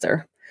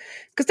faster.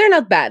 Because they're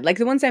not bad. Like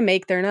the ones I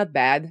make, they're not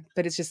bad,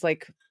 but it's just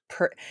like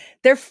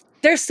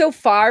they're so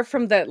far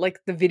from the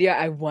video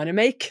I want to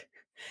make.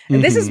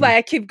 And this is why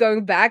I keep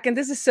going back. And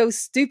this is so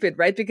stupid,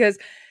 right? Because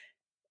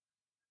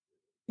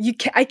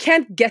I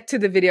can't get to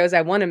the videos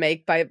I want to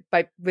make by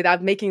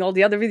without making all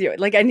the other videos.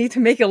 Like I need to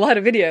make a lot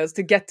of videos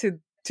to get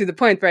to the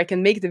point where I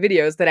can make the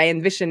videos that I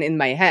envision in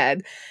my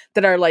head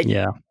that are like,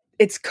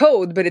 it's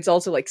code, but it's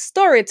also like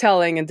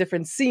storytelling and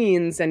different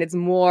scenes, and it's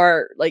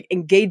more like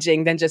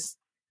engaging than just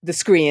the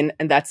screen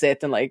and that's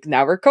it. And like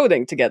now we're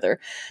coding together.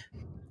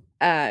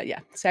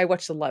 So I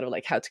watched a lot of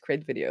like how to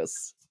create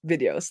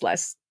videos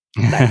last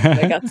night.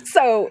 I got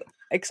so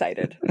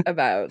excited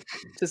about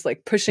just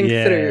like pushing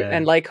through,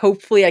 and like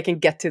hopefully I can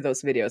get to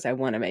those videos I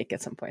want to make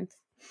at some point.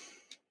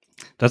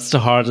 That's the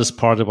hardest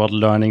part about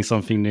learning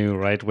something new,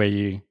 right? Where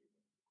you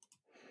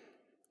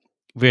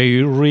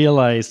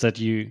realize that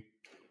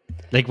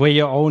where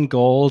your own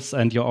goals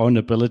and your own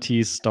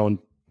abilities don't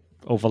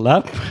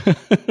overlap.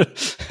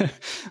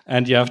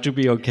 And you have to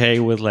be okay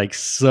with like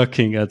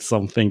sucking at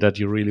something that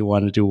you really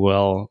want to do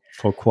well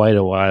for quite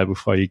a while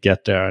before you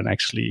get there and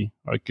actually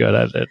are good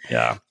at it.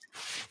 Yeah.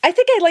 I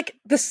think I like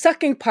the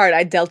sucking part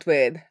I dealt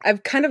with.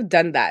 I've kind of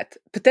done that.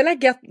 But then I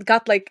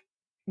got like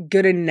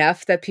good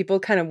enough that people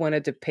kind of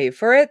wanted to pay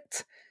for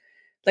it.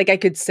 Like I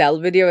could sell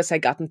videos. I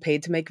gotten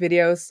paid to make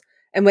videos.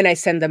 And when I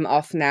send them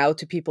off now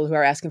to people who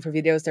are asking for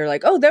videos, they're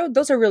like, "Oh,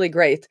 those are really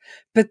great,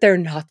 but they're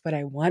not what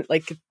I want.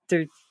 Like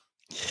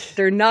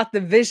they're not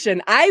the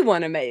vision I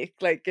want to make."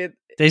 Like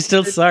they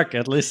still suck,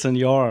 at least in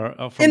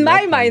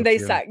my mind. They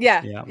suck.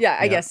 Yeah,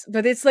 I guess.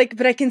 But it's like,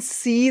 but I can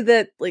see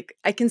that. Like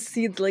I can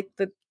see like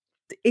the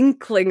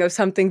inkling of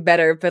something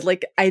better. But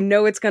like I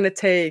know it's gonna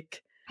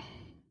take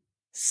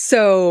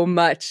so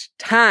much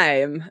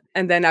time,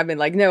 and then I've been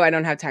like, no, I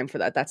don't have time for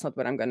that. That's not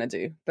what I'm gonna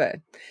do. But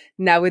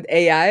now with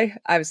AI,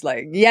 I was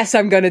like, yes,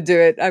 I'm gonna do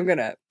it. I'm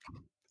gonna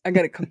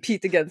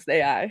compete against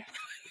AI.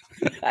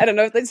 I don't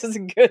know if this is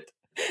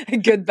a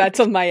good bet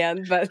on my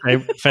end, but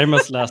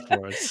famous last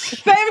words.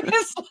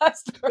 Famous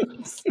last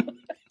words.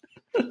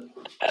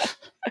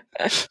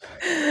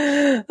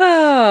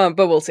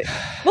 But we'll see.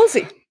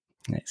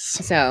 Nice.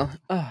 So,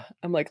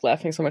 I'm like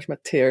laughing so much, my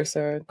tears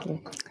are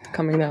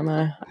coming down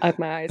my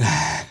eyes.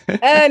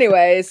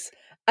 Anyways,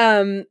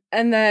 and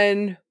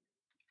then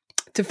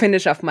to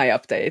finish off my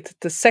update,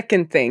 the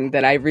second thing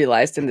that I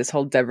realized in this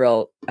whole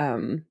DevRel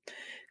kind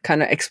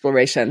of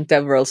exploration,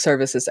 DevRel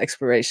services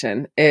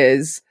exploration,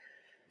 is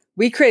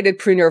we created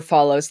Prune Your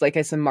Follows like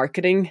as a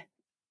marketing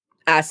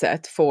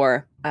asset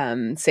for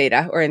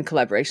Seda, or in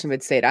collaboration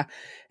with Seda.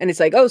 And it's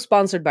like,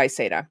 sponsored by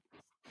Seda.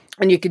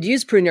 And you could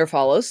use Prune Your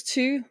Follows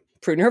to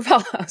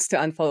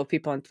unfollow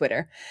people on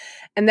Twitter.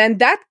 And then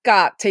that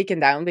got taken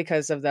down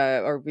because of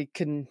it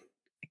didn't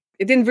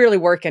really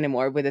work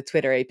anymore with the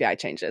Twitter API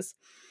changes.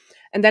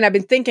 And then I've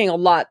been thinking a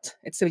lot,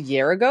 it's a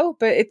year ago,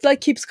 but it like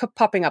keeps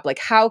popping up. Like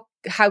how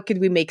could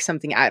we make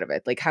something out of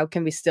it? Like how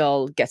can we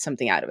still get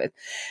something out of it?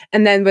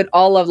 And then with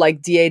all of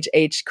like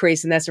DHH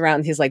craziness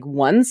around his like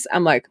ones,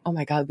 I'm like, oh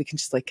my God, we can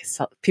just like,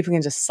 people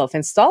can just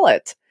self-install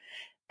it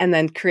and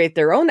then create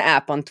their own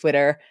app on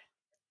Twitter,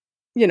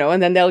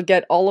 and then they'll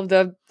get all of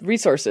the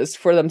resources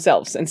for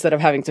themselves instead of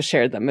having to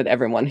share them with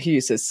everyone who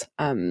uses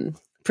Prune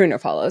Your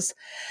Follows.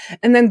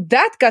 And then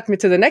that got me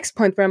to the next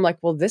point where I'm like,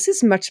 well, this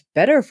is much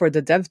better for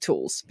the dev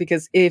tools,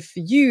 because if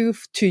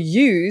to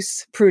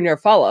use Prune Your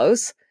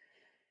Follows,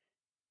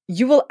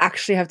 you will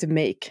actually have to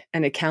make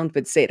an account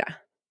with Seda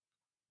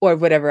or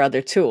whatever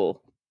other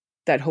tool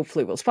that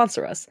hopefully will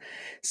sponsor us.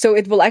 So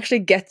it will actually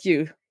get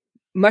you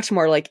much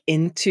more like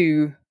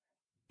into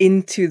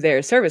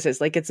their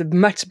services. Like it's a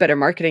much better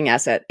marketing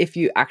asset if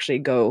you actually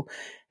go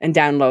and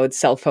download,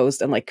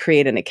 self-host, and like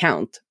create an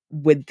account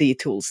with the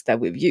tools that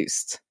we've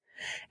used.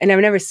 And I've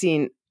never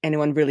seen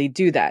anyone really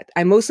do that.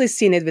 I mostly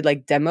seen it with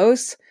like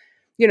demos,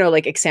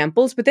 like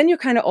examples, but then you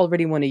kind of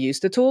already want to use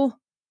the tool,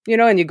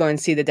 and you go and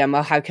see the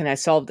demo. How can I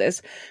solve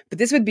this? But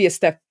this would be a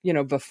step,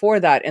 before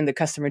that in the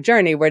customer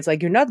journey, where it's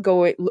like, you're not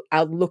going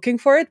out looking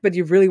for it, but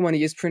you really want to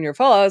use Prune Your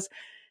Follows.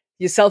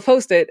 You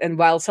self-host it, and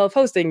while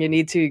self-hosting, you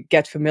need to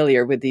get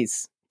familiar with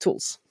these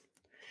tools.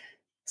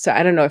 So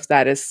I don't know if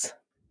there's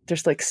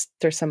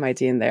some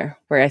idea in there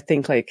where I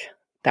think like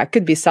that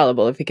could be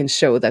sellable if we can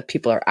show that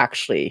people are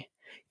actually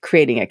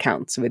creating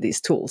accounts with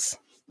these tools.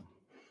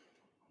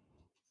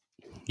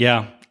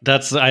 Yeah,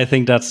 I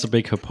think that's the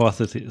big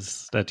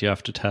hypothesis that you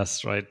have to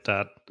test, right?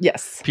 That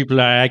yes,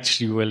 people are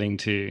actually willing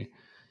to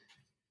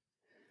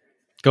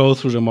go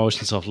through the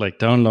motions of like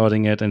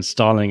downloading it,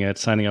 installing it,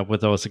 signing up with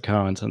those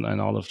accounts,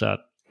 and all of that.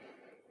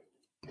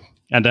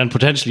 And then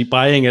potentially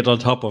buying it on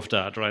top of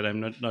that, right?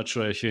 I'm not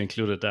sure if you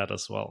included that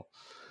as well.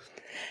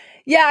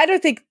 Yeah, I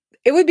don't think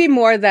it would be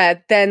more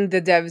that then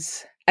the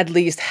devs at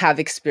least have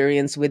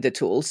experience with the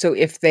tool. So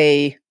if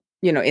they,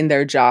 in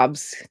their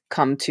jobs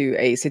come to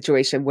a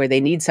situation where they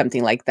need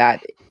something like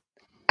that,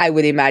 I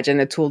would imagine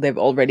a tool they've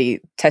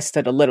already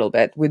tested a little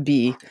bit would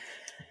be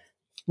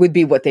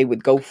what they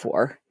would go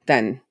for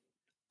than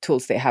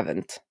tools they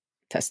haven't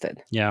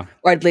tested. Yeah.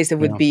 Or at least it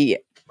would be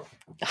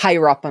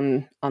higher up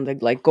on the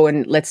like, go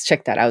and let's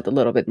check that out a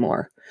little bit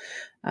more.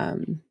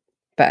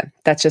 But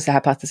that's just a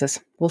hypothesis.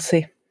 We'll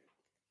see.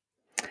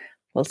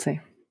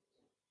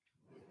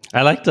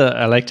 I like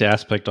the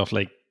aspect of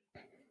like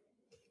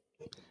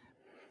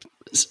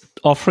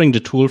offering the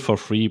tool for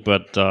free,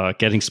 but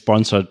getting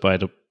sponsored by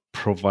the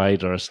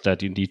providers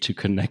that you need to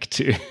connect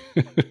to.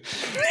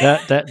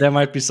 that there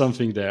might be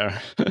something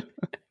there.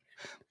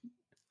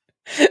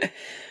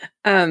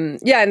 And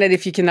then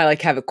if you can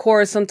like have a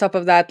course on top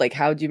of that, like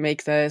how do you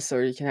make this,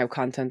 or you can have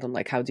content on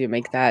like how do you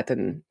make that,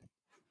 and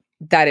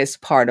that is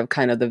part of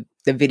kind of the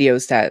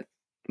videos that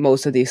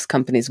most of these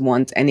companies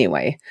want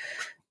anyway.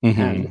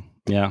 Mm-hmm.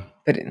 Yeah,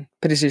 but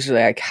it's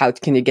usually like, how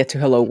can you get to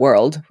Hello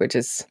World, which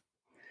is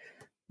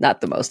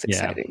not the most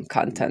exciting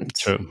content.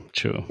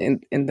 True.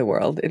 In the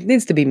world, it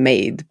needs to be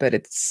made, but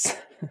it's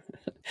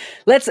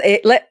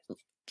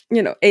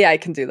AI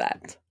can do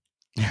that.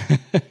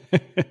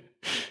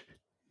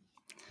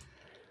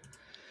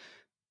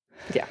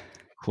 Yeah.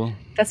 Cool.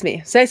 That's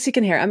me. So as you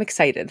can hear, I'm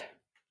excited.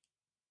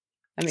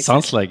 I'm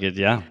Sounds excited. like it.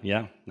 Yeah.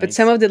 Yeah. But Nice.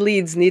 some of the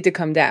leads need to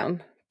come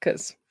down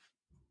because,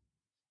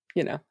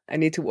 I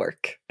need to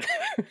work.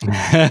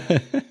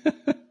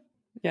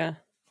 Yeah.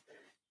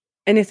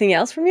 Anything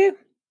else from you?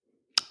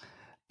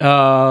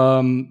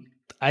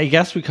 I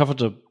guess we covered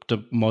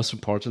the most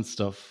important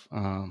stuff.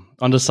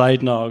 On the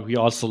side note, we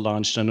also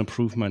launched an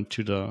improvement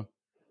to the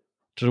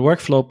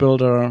workflow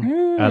builder,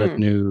 added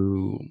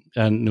new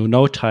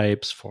node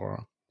types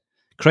for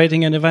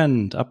creating an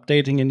event,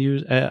 updating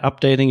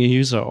a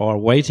user, or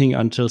waiting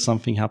until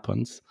something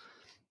happens.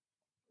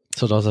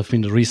 So those have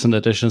been the recent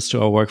additions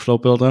to our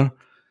workflow builder.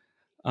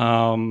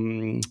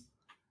 And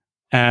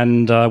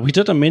we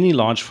did a mini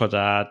launch for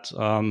that,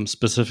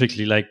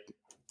 specifically. Like,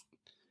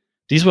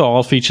 these were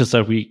all features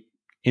that we,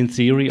 in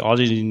theory,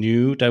 already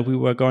knew that we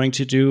were going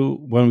to do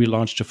when we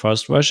launched the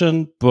first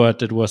version,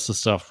 but it was the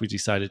stuff we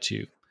decided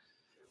to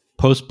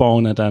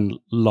postpone and then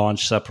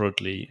launch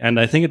separately. And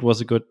I think it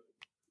was a good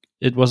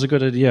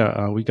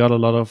idea. We got a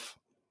lot of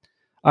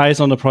eyes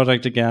on the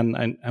product again,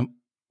 and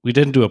we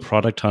didn't do a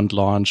product hunt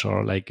launch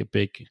or like a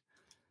big.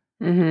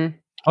 Mm-hmm.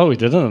 Oh, we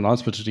did an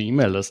announcement to the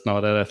email list now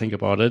that I think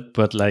about it,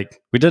 but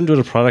like we didn't do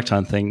the product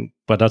hunt thing,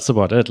 but that's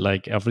about it.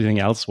 Like everything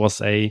else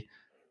was a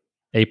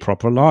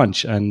proper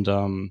launch,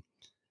 and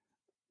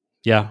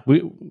yeah,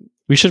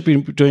 we should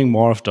be doing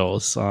more of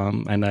those,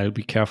 and I'll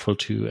be careful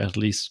to at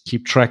least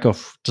keep track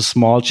of the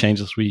small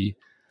changes we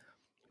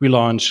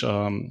launch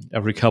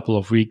every couple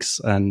of weeks,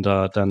 and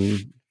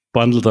then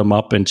bundle them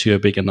up into a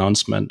big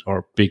announcement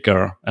or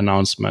bigger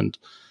announcement,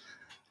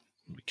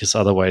 because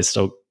otherwise,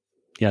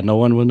 no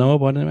one will know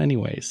about them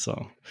anyway.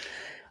 So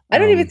I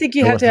don't even think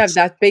you have to have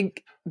that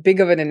big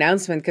of an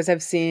announcement, because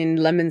I've seen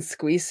Lemon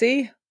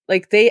Squeezy.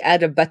 Like, they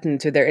add a button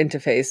to their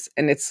interface,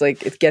 and it's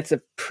like it gets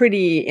a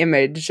pretty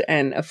image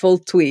and a full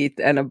tweet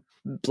and a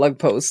blog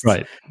post.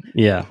 Right.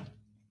 Yeah.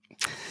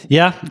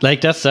 Yeah,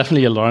 like that's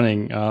definitely a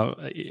learning.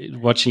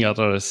 Watching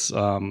others,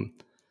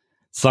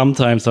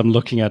 sometimes I'm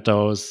looking at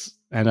those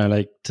and I'm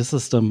like, this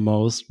is the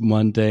most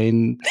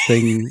mundane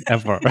thing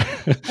ever.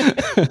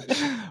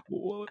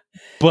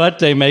 But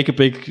they make a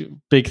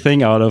big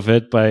thing out of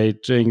it by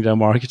doing their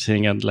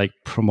marketing and like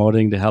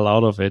promoting the hell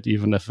out of it,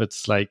 even if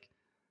it's like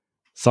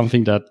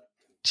something that,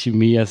 to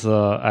me, as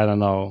a, I don't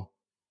know,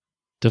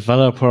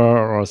 developer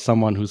or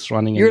someone who's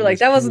running, you're like,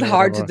 that wasn't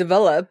hard to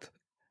develop.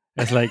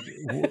 It's like,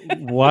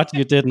 what?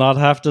 You did not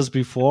have this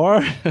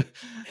before?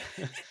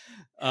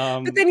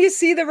 But then you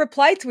see the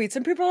reply tweets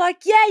and people are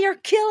like, yeah, you're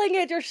killing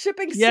it. You're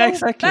shipping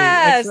fast.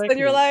 Exactly. And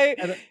you're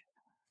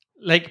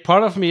like,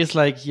 part of me is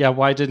like, yeah,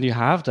 why didn't you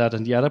have that?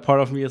 And the other part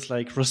of me is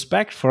like,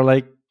 respect for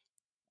like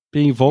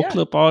being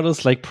vocal about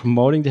this, like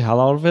promoting the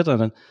hell out of it.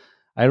 And then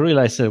I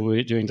realized that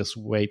we're doing this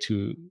way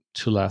too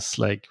less.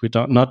 Like,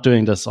 we're not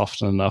doing this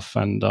often enough,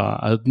 and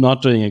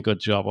not doing a good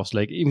job of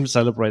like even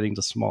celebrating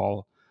the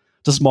small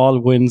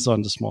wins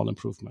on the small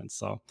improvements.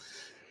 So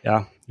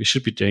yeah, we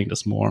should be doing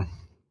this more.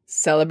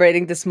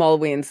 Celebrating the small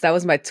wins. That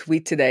was my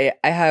tweet today.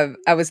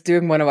 I was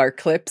doing one of our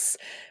clips,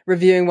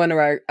 reviewing one of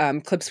our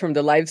clips from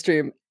the live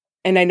stream,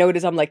 and I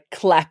noticed I'm like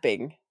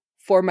clapping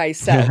for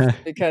myself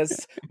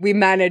because we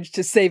managed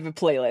to save a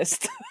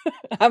playlist.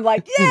 I'm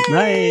like,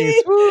 yay!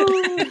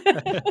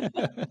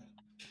 Nice.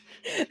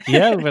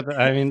 Yeah, but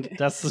I mean,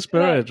 that's the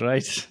spirit,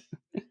 right?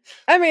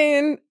 I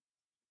mean,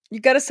 you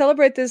got to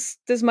celebrate this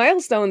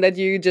milestone that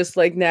you just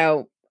like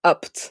now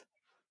upped,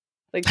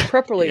 like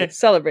properly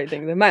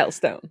celebrating the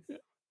milestone.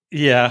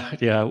 Yeah.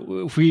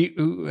 We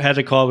had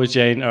a call with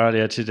Jane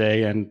earlier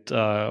today, and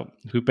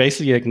we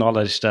basically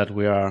acknowledged that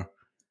we are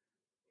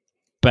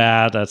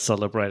bad at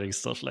celebrating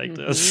stuff like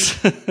this.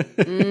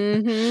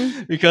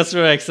 Because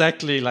we're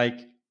exactly like,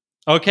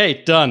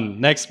 okay, done,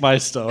 next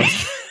milestone.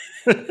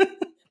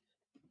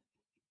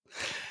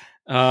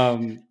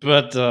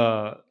 But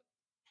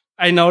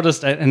I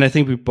noticed, and I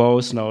think we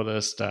both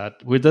noticed,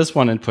 that with this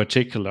one in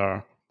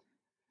particular,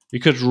 you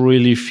could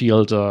really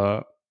feel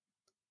the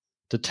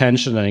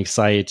tension and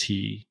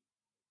anxiety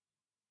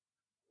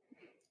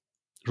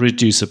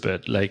reduce a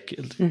bit, like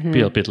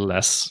be a bit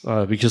less,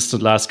 because the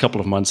last couple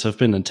of months have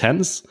been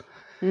intense.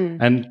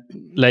 And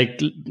like,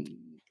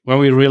 when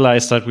we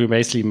realized that we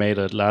basically made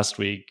it last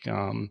week,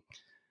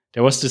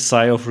 there was this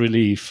sigh of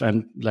relief,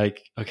 and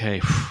like, okay,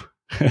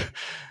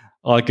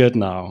 all good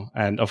now.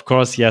 And of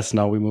course, yes,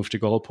 now we move the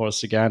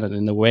goalpost again, and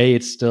in a way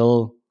it's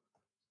still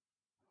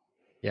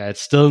we're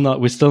still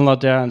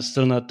not there and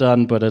still not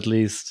done, but at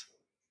least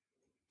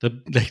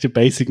the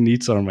basic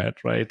needs are met,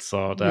 right?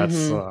 So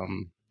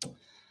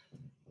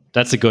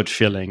that's a good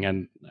feeling,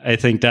 and I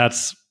think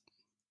that's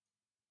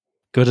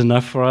good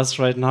enough for us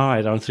right now.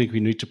 I don't think we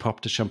need to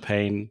pop the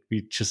champagne.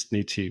 We just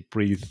need to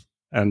breathe.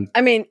 And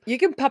I mean, you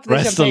can pop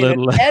the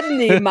champagne at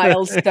any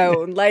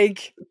milestone.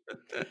 Like,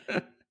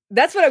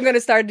 That's what I'm going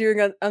to start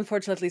doing.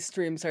 Unfortunately,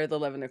 streams are at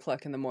 11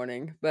 o'clock in the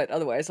morning, but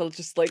otherwise I'll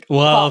just like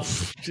well,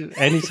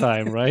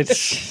 anytime, right?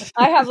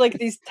 I have like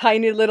these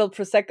tiny little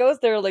Prosecco's.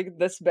 They're like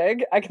this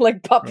big. I can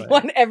like pop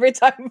one every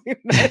time we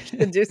manage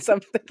to do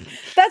something.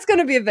 That's going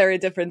to be a very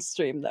different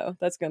stream, though.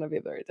 That's going to be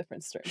a very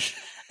different stream.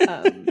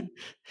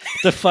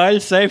 The file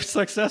saved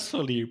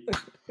successfully.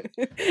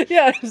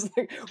 Yeah, it's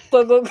like...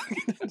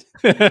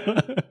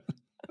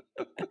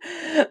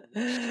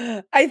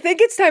 I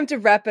think it's time to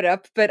wrap it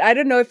up, but I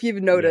don't know if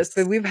you've noticed,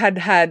 but we've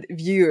had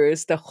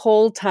viewers the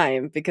whole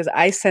time because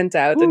I sent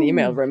out an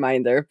email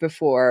reminder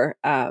before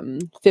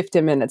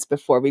 15 minutes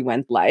before we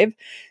went live.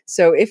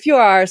 So if you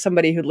are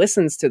somebody who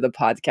listens to the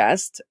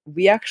podcast,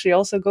 we actually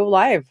also go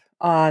live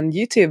on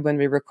YouTube when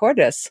we record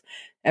this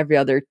every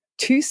other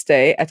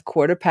Tuesday at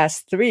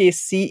 3:15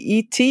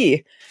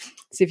 CET.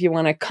 So if you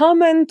want to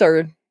comment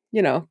or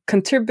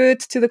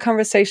contribute to the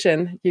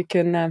conversation, you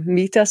can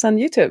meet us on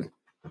YouTube.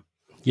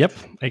 Yep,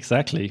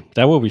 exactly.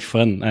 That will be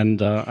fun,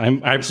 and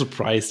I'm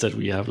surprised that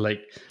we have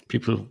like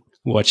people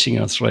watching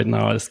us right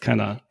now. It's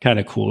kind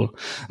of cool.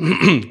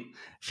 I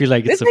feel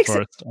like it's the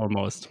first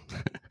almost.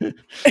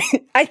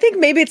 I think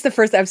maybe it's the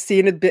first I've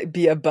seen it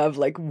be above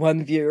like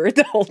one viewer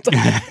the whole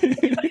time.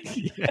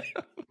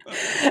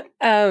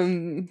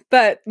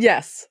 But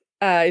yes.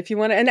 If you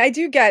want to, and I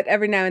do get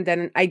every now and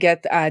then, I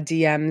get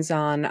DMs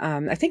on,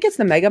 I think it's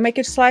the Mega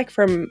Maker Slack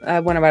from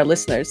one of our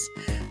listeners.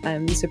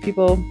 So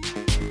people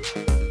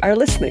are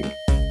listening,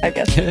 I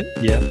guess.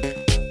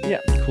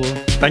 Yeah. Cool.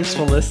 Thanks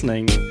for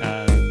listening.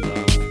 And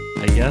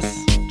I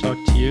guess talk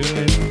to you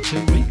in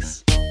 2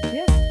 weeks.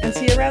 Yeah. And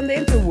see you around the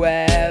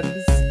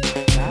interwebs.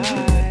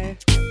 Bye.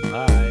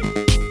 Bye.